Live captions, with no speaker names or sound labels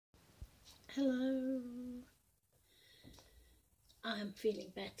Hello, I'm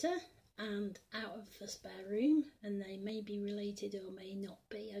feeling better and out of the spare room, and they may be related or may not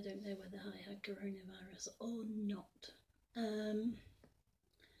be. I don't know whether I had coronavirus or not.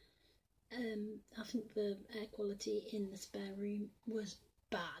 I think the air quality in the spare room was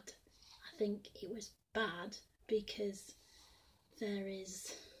bad. I think it was bad because there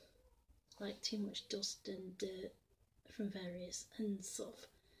is like too much dust and dirt from various and sort of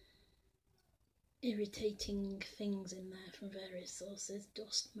irritating things in there from various sources,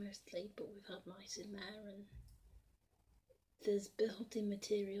 dust mostly, but we've had mice in there, and there's building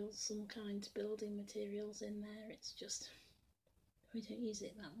materials, some kind of building materials in there. It's just, we don't use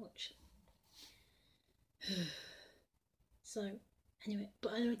it that much. So anyway,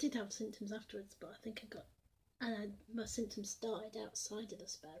 but I did have symptoms afterwards, but I think my symptoms started outside of the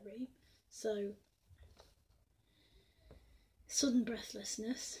spare room. So sudden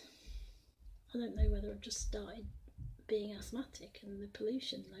breathlessness. I don't know whether I've just started being asthmatic and the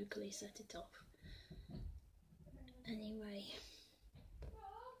pollution locally set it off. Anyway,